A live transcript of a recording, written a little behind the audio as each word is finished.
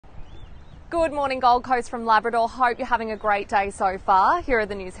Good morning, Gold Coast from Labrador. Hope you're having a great day so far. Here are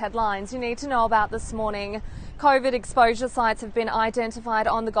the news headlines you need to know about this morning. COVID exposure sites have been identified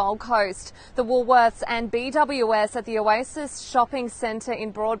on the Gold Coast. The Woolworths and BWS at the Oasis Shopping Centre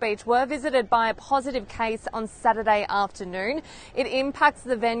in Broadbeach were visited by a positive case on Saturday afternoon. It impacts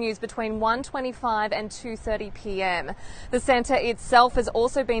the venues between 1:25 and 2:30 p.m. The centre itself has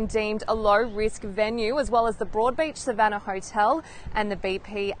also been deemed a low-risk venue, as well as the Broadbeach Savannah Hotel and the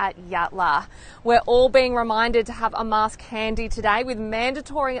BP at Yatala. We're all being reminded to have a mask handy today, with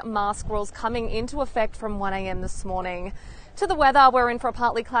mandatory mask rules coming into effect from 1 a.m. this morning. To the weather, we're in for a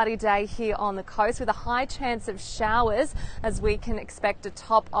partly cloudy day here on the coast with a high chance of showers, as we can expect a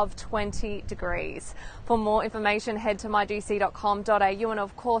top of 20 degrees. For more information, head to mygc.com.au, and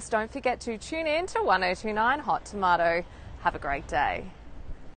of course don't forget to tune in to 1029 Hot Tomato. Have a great day.